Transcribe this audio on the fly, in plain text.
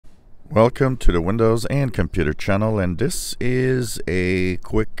Welcome to the Windows and Computer channel, and this is a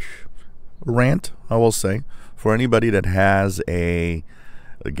quick rant, I will say, for anybody that has a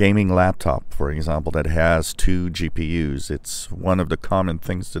gaming laptop, for example, that has two GPUs. It's one of the common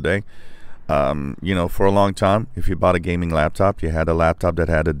things today. For a long time, if you bought a gaming laptop, you had a laptop that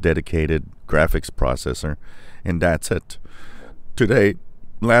had a dedicated graphics processor, and that's it. Today,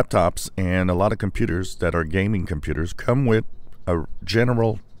 laptops and a lot of computers that are gaming computers come with a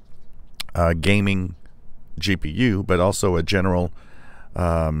general gaming GPU, but also a general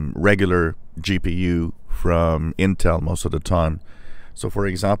regular GPU from Intel most of the time. So for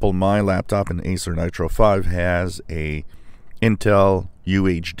example, my laptop, an Acer Nitro 5, has a Intel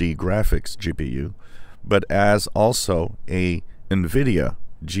UHD graphics GPU, but as also a NVIDIA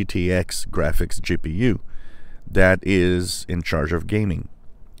GTX graphics GPU that is in charge of gaming.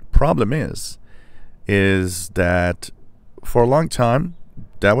 Problem is that for a long time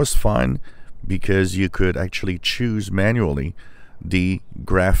that was fine because you could actually choose manually the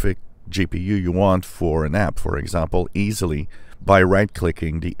graphic GPU you want for an app, for example, easily by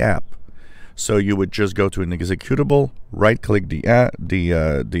right-clicking the app. So you would just go to an executable, right-click the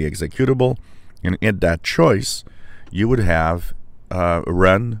executable, and in that choice, you would have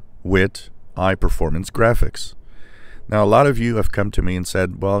run with high-performance graphics. Now, a lot of you have come to me and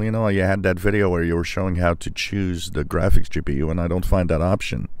said, well, you had that video where you were showing how to choose the graphics GPU, and I don't find that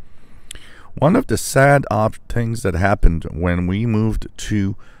option. One of the sad things that happened when we moved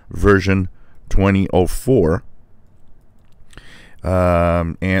to version 2004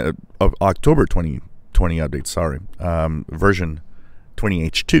 and of October 2020 update, version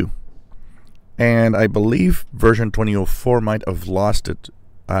 20H2, and I believe version 2004 might have lost it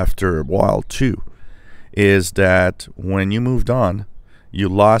after a while too, is that when you moved on, you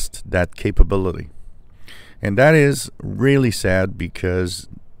lost that capability. And that is really sad because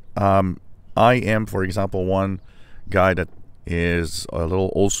I am, for example, one guy that is a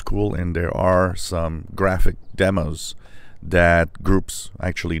little old school, and there are some graphic demos that groups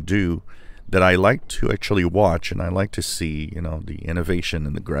actually do that I like to actually watch, and I like to see, the innovation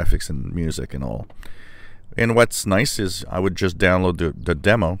in the graphics and music and all. And what's nice is I would just download the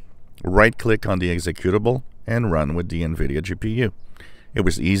demo, right-click on the executable, and run with the NVIDIA GPU. It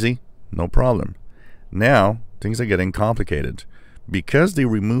was easy, no problem. Now, things are getting complicated. Because they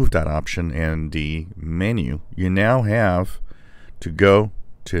removed that option in the menu, you now have to go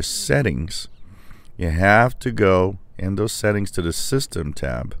to Settings. You have to go in those settings to the System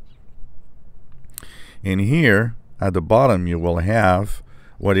tab. In here, at the bottom, you will have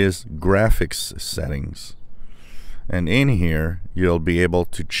what is Graphics Settings. And in here, you'll be able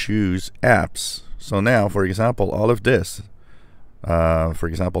to choose apps. So now, for example, all of this, for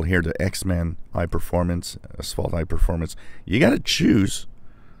example, here, the X-Men High Performance, Asphalt High Performance, you got to choose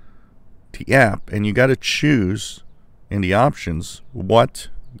the app, and you got to choose in the options what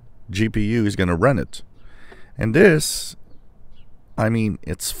GPU is going to run it. And this,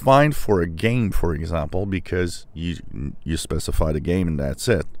 it's fine for a game, for example, because you specify the game and that's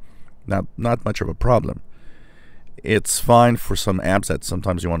it. Not much of a problem. It's fine for some apps that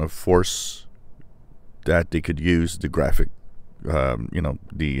sometimes you want to force that they could use the graphic, graphic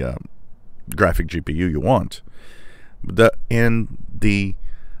GPU you want. In the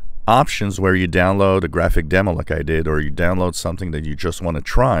options where you download a graphic demo like I did, or you download something that you just want to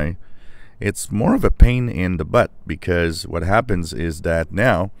try, it's more of a pain in the butt, because what happens is that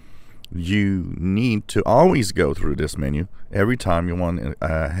now you need to always go through this menu every time you want to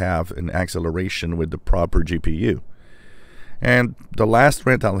have an acceleration with the proper GPU. And the last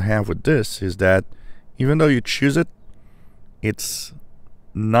rant I'll have with this is that even though you choose it, it's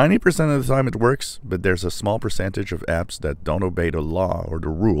 90% of the time it works, but there's a small percentage of apps that don't obey the law or the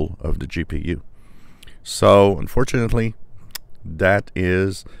rule of the GPU. So unfortunately, that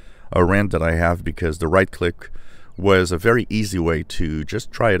is a rant that I have, because the right click was a very easy way to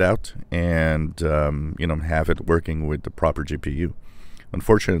just try it out and have it working with the proper GPU.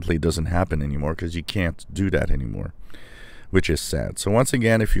 Unfortunately, it doesn't happen anymore because you can't do that anymore, which is sad. So once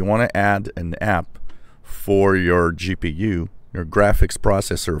again, if you want to add an app for your GPU, your graphics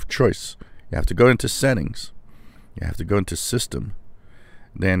processor of choice, you have to go into Settings, you have to go into System,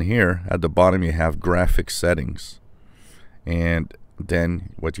 then here at the bottom you have Graphics Settings, and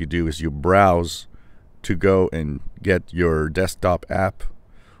then what you do is you browse to go and get your desktop app,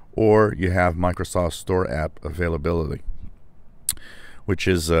 or you have Microsoft Store app availability, which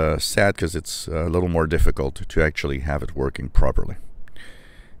is sad because it's a little more difficult to actually have it working properly.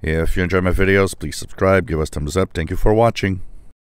 If you enjoy my videos, please subscribe, give us thumbs up. Thank you for watching.